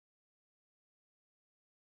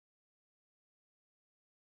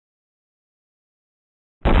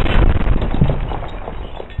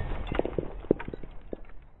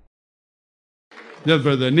Yes,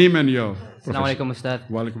 brother. Name and your profession. Assalamu alaikum, Ustad.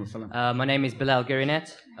 Wa alaikum assalam. My name is Bilal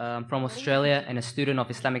Girinet. I'm from Australia and a student of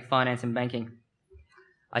Islamic finance and banking.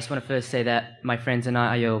 I just want to first say that my friends and I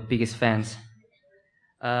are your biggest fans.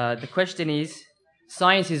 The question is,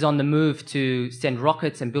 science is on the move to send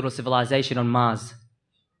rockets and build a civilization on Mars.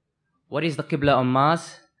 What is the Qibla on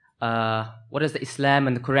Mars? What does the Islam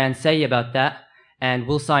and the Quran say about that? And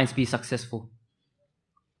will science be successful?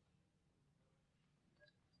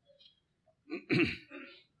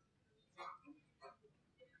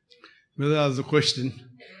 Brother asked the question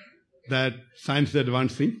that science is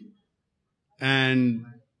advancing and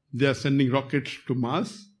they are sending rockets to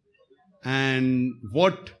Mars. And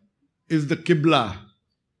what is the Qibla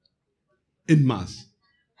in Mars?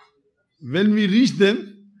 When we reach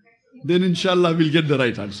them, then inshallah we'll get the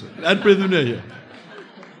right answer. At present we are here.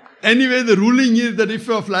 Anyway, the ruling is that if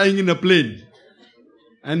you are flying in a plane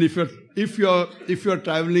and if you are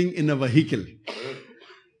traveling in a vehicle,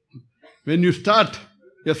 when you start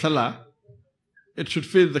your salah, it should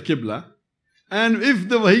face the Qibla. And if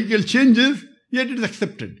the vehicle changes, yet it is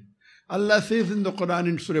accepted. Allah says in the Quran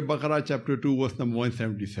in Surah Baqarah chapter 2 verse number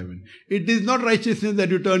 177, it is not righteousness that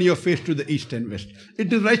you turn your face to the east and west.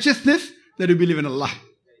 It is righteousness that you believe in Allah.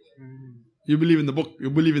 You believe in the book, you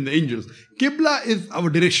believe in the angels. Qibla is our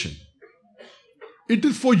direction. It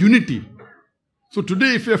is for unity. So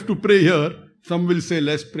today if you have to pray here, some will say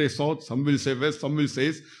let's pray south, some will say west, some will say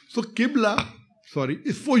east. So Qibla,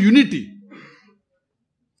 is for unity.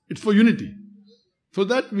 It's for unity. So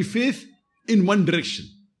that we face in one direction.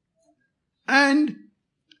 And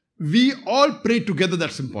we all pray together,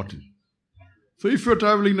 that's important. So if you're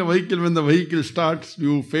traveling in a vehicle, when the vehicle starts,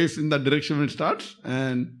 you face in that direction when it starts.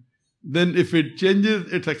 And then if it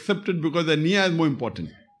changes, it's accepted because the niyyah is more important.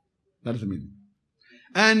 That's the meaning.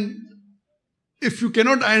 And if you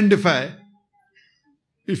cannot identify,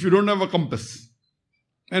 if you don't have a compass,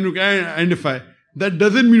 and you can identify, that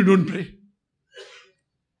doesn't mean you don't pray.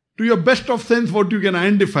 To your best of sense, what you can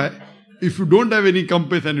identify, if you don't have any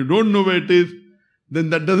compass and you don't know where it is, then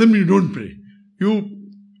that doesn't mean you don't pray.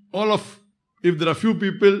 If there are few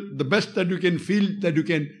people, the best that you can feel, that you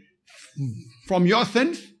can, from your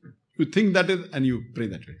sense, you think that is, and you pray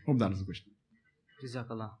that way. Hope that answers the question.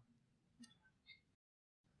 Jazakallah.